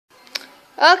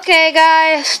Okay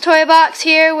guys, Toy Box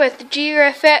here with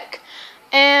griffic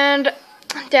and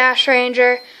Dash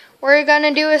Ranger. We're going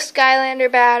to do a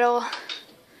Skylander battle,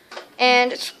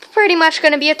 and it's pretty much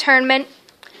going to be a tournament.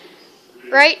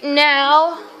 Right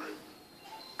now,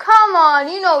 come on,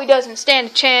 you know he doesn't stand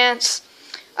a chance.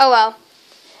 Oh well.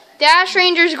 Dash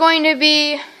Ranger's going to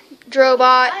be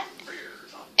Drobot,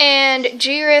 and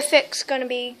griffic's going to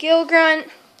be Gilgrunt.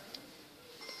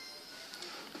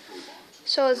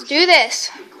 So let's do this.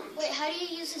 Wait, how do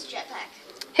you use his jetpack?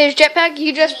 His jetpack,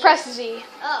 you just press Z.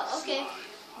 Oh, okay.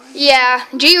 Yeah,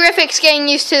 griffic's getting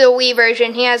used to the Wii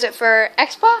version. He has it for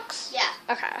Xbox? Yeah.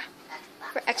 Okay.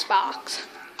 Xbox. For Xbox.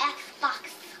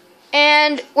 Xbox.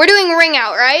 And we're doing ring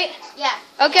out, right? Yeah.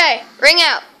 Okay, ring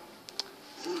out.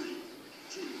 Oh,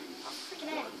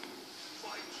 freaking A.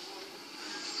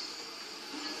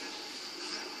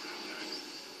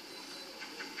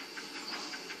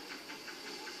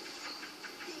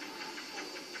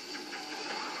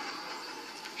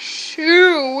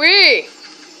 Shoo-wee.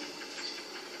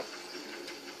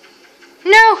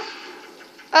 No.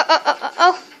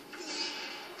 Oh.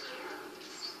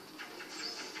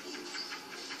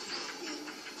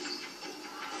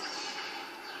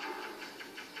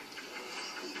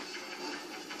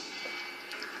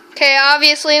 Okay,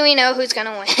 obviously we know who's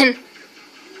gonna win.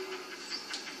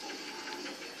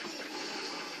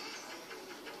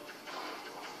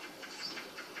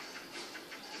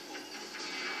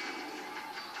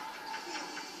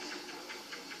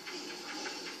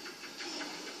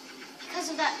 Because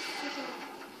of that freaking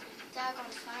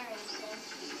daggone fire thing.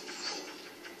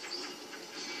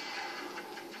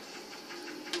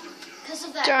 Because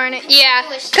of that. Darn it. Yeah,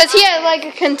 because he had like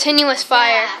a continuous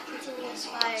fire. Yeah, continuous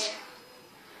fire.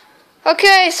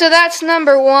 Okay, so that's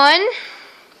number 1.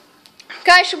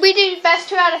 Guys, should we do best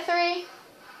 2 out of 3?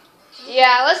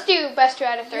 Yeah, let's do best 2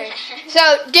 out of 3.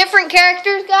 So, different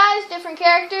characters, guys. Different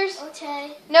characters.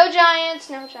 Okay. No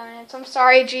giants. No giants. I'm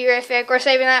sorry, griffic. We're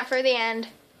saving that for the end.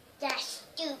 That's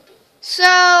stupid.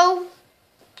 So,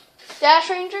 Dash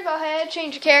Ranger, go ahead.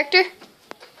 Change your character.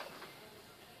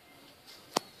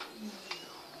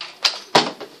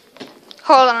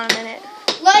 Hold on a minute.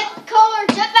 Light color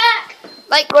jetpack.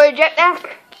 Light color jetpack.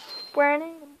 Wearing it.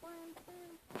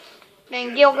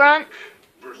 Then Gilgrunt.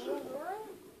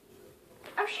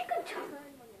 Oh, she could turn.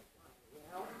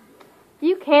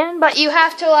 You can, but you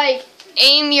have to like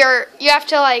aim your. You have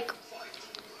to like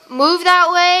move that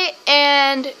way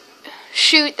and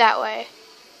shoot that way.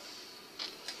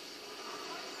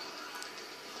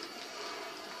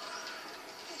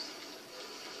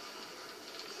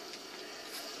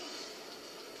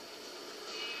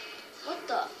 What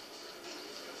the?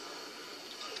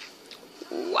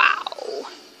 Wow.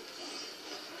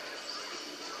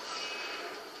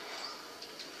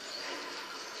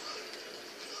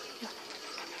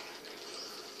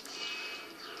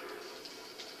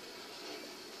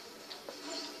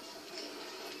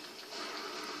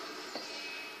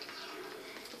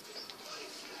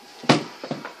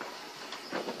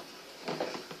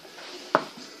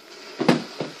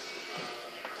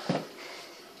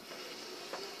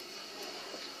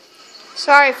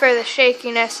 Sorry for the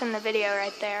shakiness in the video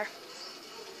right there.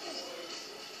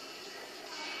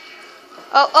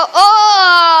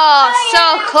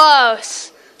 So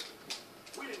close.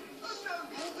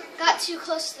 Got too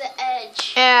close to the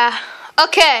edge. Yeah.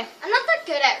 Okay. I'm not that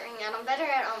good at ring out. I'm better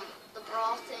at the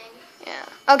brawl thing.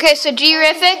 Yeah. Okay, so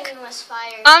griffic, Continuous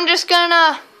fire. I'm just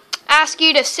gonna ask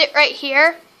you to sit right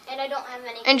here And I don't have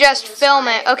any. and just continuous film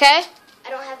fire. it, okay? I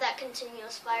don't have that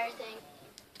continuous fire thing.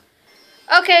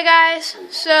 Okay, guys,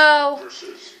 so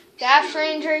Dash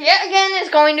Ranger yet again is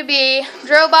going to be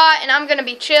Drobot, and I'm going to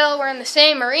be Chill. We're in the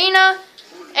same arena,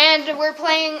 and we're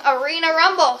playing Arena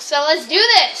Rumble. So let's do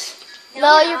this.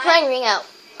 No, you're playing ring out.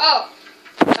 Oh,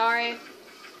 sorry.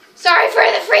 Sorry for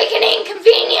the freaking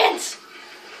inconvenience.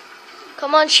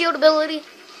 Come on, shield ability.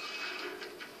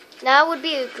 Now would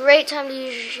be a great time to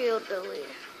use your shield ability.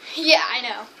 Yeah, I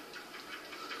know.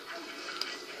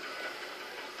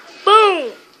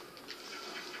 Boom!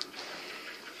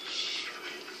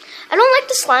 I don't like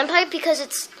the slime pipe because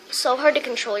it's so hard to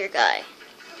control your guy.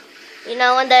 You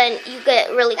know, and then you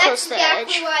get really close to the edge. That's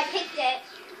exactly why I picked it.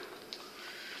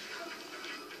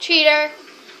 Cheater.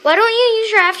 Why don't you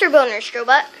use your afterburners,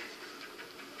 Drobot?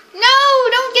 No,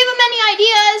 don't give him any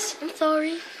ideas. I'm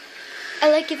sorry. I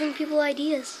like giving people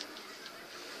ideas.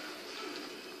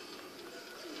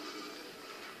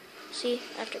 See,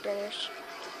 afterburners.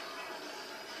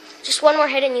 Just one more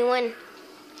hit and you win.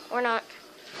 Or not.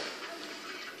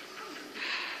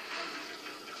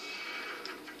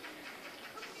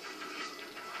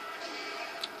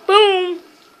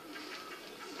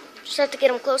 Just have to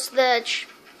get him close to the edge.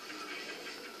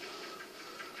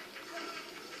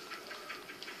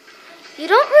 You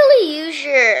don't really use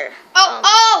your...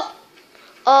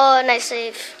 Oh, nice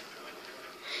save.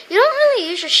 You don't really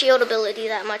use your shield ability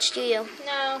that much, do you?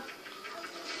 No.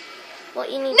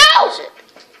 Well, you need to use it.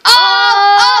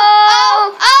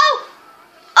 Oh!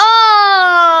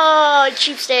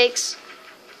 Cheap stakes.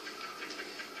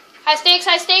 High stakes,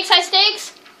 high stakes, high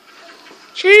stakes.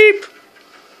 Cheap.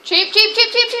 Cheap, cheap,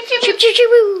 cheap, cheap, cheap, cheap, Cheap, cheap, cheap.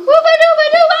 Woo.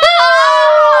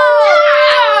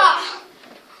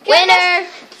 Winner.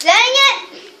 Dang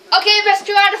it. Okay, best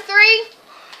 2 out of 3.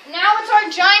 Now it's our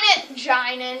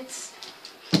giants.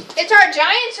 It's our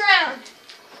giants round.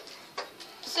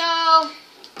 So,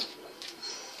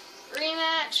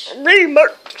 rematch.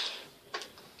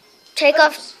 Take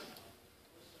off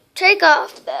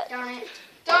that.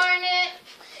 Darn it.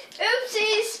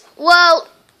 Oopsies. Well,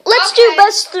 let's do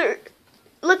best.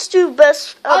 Let's do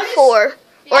best out of 4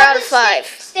 or out of 5.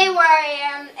 Stay where I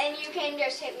am, and you can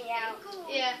just hit me out.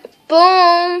 Yeah.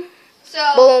 Boom. So,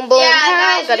 boom, boom.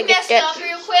 yeah, guys, Gotta we get messed that. up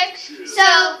real quick.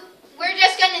 So, we're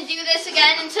just going to do this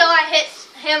again until I hit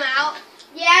him out.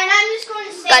 Yeah, and I'm just going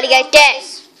to say... Gotta get that.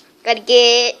 Gotta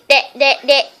get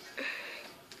that.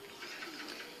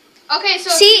 Okay,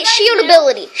 so... See, shield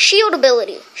ability. Shield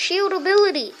ability. Shield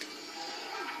ability.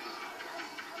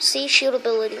 See, shield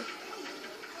ability.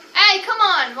 Hey, come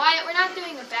on. Why? We're not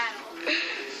doing a battle.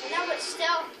 No, but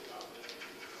still...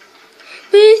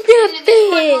 And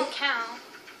this one won't count.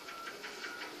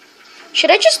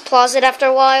 Should I just pause it after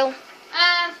a while?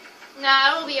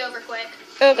 Nah, it'll be over quick.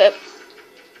 Okay.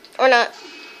 Or not.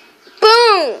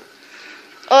 Boom!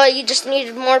 Oh, you just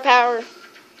needed more power.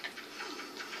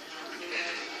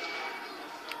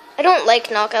 I don't like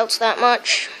knockouts that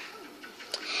much.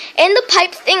 And the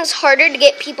pipe thing's harder to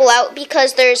get people out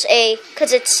because there's a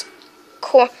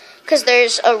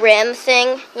rim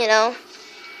thing, you know.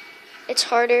 It's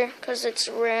harder because it's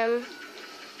rim.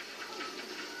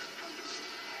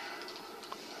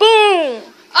 Boom!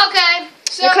 Okay,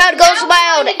 so The crowd now goes we're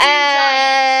wild. going to do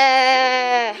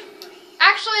giants.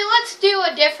 Actually, let's do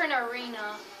a different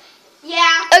arena.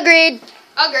 Yeah, Agreed.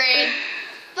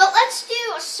 but let's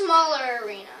do a smaller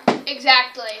arena.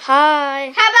 Exactly.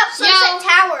 Hi. How about Sunset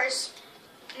Towers?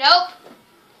 Nope.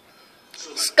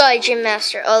 Sky Gym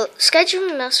Master. Oh, Sky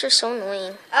Gym Master is so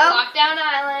annoying. Oh, Lockdown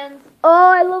Island.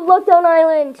 Oh, I love Lockdown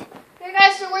Island. Okay,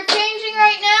 guys, so we're changing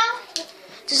right now.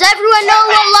 Does everyone know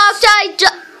what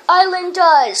Lockdown Island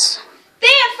does?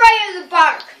 be afraid of the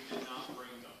bark.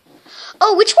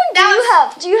 Oh, which one do you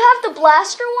have? Do you have the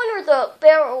blaster one or the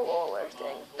barrel roller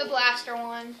thing? The blaster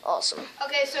one. Awesome.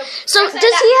 Okay, so... So does he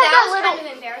have that that was little... kind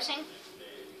of embarrassing.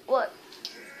 What?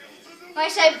 When I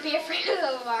said be afraid of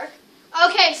the bark.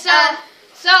 Okay, so...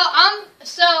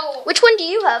 Which one do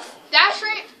you have? Dash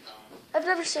Ranger... I've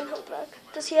never seen him back.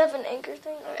 Does he have an anchor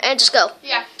thing? And just go.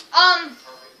 Yeah.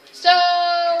 So...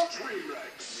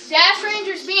 Dash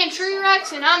Ranger's being Tree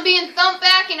Rex, and I'm being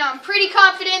Thumpback, and I'm pretty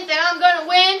confident that I'm gonna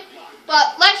win.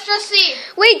 But let's just see.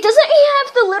 Wait, doesn't he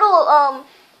have the little,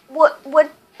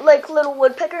 little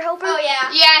woodpecker helper? Oh,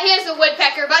 yeah. Yeah, he has a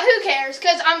woodpecker, but who cares?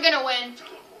 Because I'm gonna win.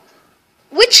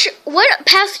 What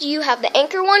path do you have? The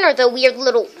anchor one or the weird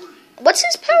little... What's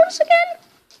his powers again?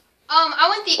 I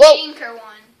want the anchor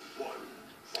one.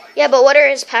 Yeah, but what are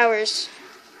his powers?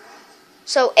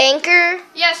 So, anchor...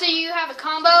 Yeah, so you have a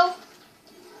combo.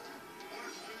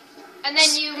 And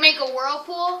then you make a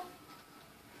whirlpool.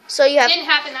 So you have... Didn't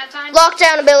happen that time.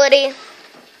 Lockdown ability.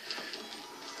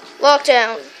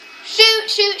 Lockdown. Shoot,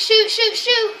 shoot, shoot, shoot,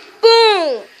 shoot.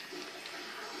 Boom!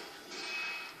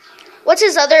 What's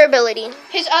his other ability?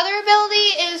 His other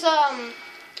ability is,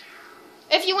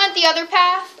 if you went the other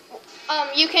path,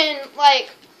 you can,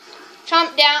 like,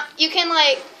 chomp down, you can,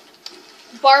 like,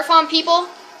 barf on people.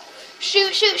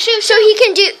 Shoot, shoot, shoot, So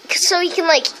he can,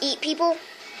 like, eat people?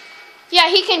 Yeah,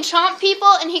 he can chomp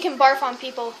people and he can barf on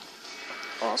people.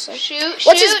 Awesome. Shoot, shoot.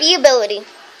 What's his B ability?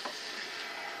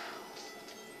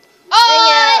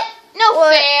 Oh, no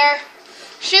What? fair.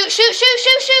 Shoot, shoot, shoot,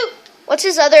 shoot, shoot. What's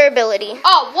his other ability?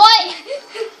 Oh, what?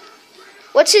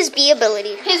 What's his B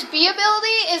ability? His B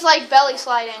ability is like belly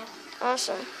sliding.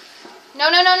 Awesome. No,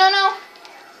 no, no, no, no.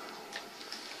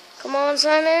 Come on,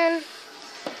 Simon.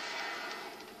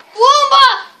 Woomba!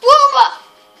 Woomba!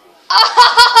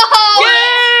 Oh!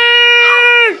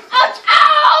 Yay! Ouch!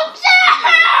 Ouch!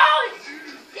 Ouch!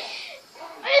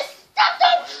 I stepped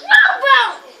on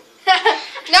snowball!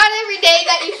 Not every day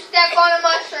that you step on a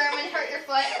mushroom and hurt your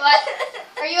foot, but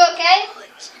are you okay?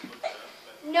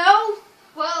 No.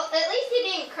 Well, at least you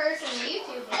didn't curse in the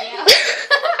YouTube video.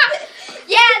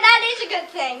 Yeah, that is a good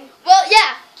thing. Well,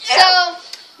 yeah. So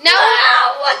No.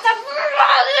 What the?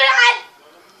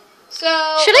 So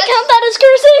Should I count that as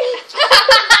cursing?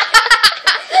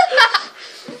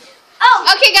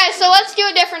 Oh, Okay, guys. So let's do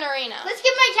a different arena. let's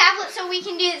get my tablet so we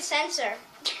can do the sensor.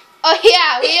 Oh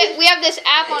yeah, we have this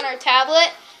app on our tablet,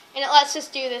 and it lets us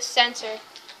do this sensor.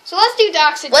 So let's do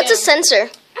Doxygen. What's a sensor?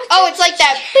 Oh, it's like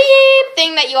that beep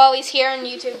thing that you always hear in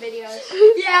YouTube videos.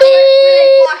 Yeah, where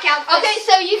they block out. The Okay,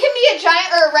 so you can be a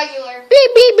giant or a regular.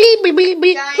 Beep, beep, beep, beep, beep,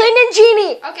 beep. Giant. Play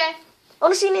Ninjini. Okay. I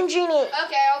want to see Ninjini.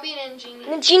 Okay, I'll be an Ingenie.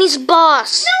 Ninjini's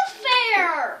boss. No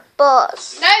fair.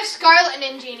 Boss. And I have Scarlet and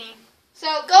Ingenie. So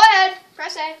go ahead,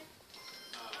 press A.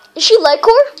 Is she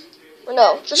Lightcore? Or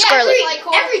no, just Scarlet.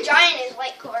 Every giant is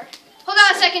light core. Hold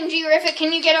on a second, Griffic.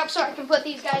 Can you get up so I can put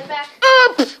these guys back?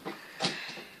 Up.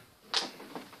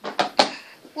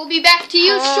 We'll be back to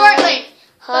you Hi. shortly.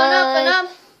 Hi. Up.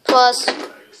 Plus.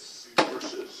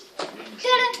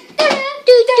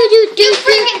 You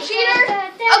freaking cheater!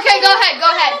 Okay, go ahead.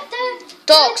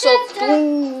 Dogs of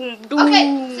doom, doom, Okay,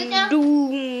 sit down.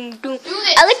 doom, doom. Do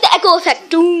this. I like the echo effect.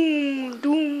 Doom,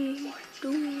 doom,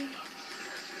 doom.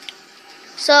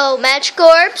 So, match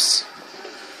corpse,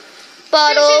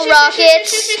 bottle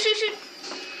rockets, Shoot.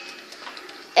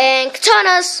 and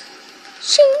katanas.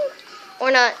 Shing.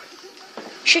 Or not.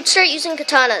 Should start using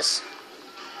katanas.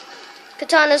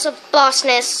 Katanas of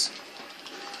bossness.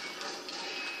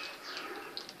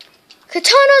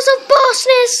 Katanas of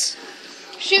bossness.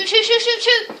 Shoot.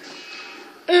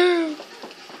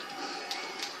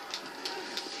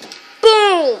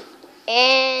 Boom.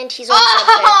 And he's on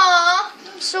something. Oh!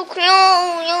 So close. No.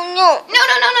 No.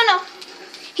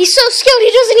 He's so skilled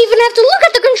he doesn't even have to look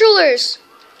at the controllers.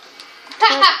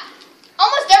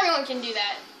 Almost everyone can do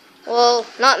that. Well,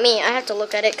 not me. I have to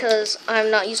look at it because I'm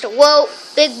not used to. Whoa,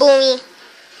 big boomy.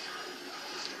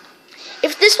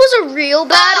 If this was a real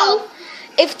battle,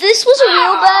 if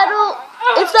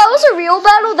that was a real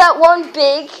battle, that one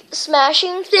big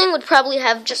smashing thing would probably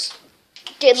have just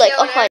did like Killed 100.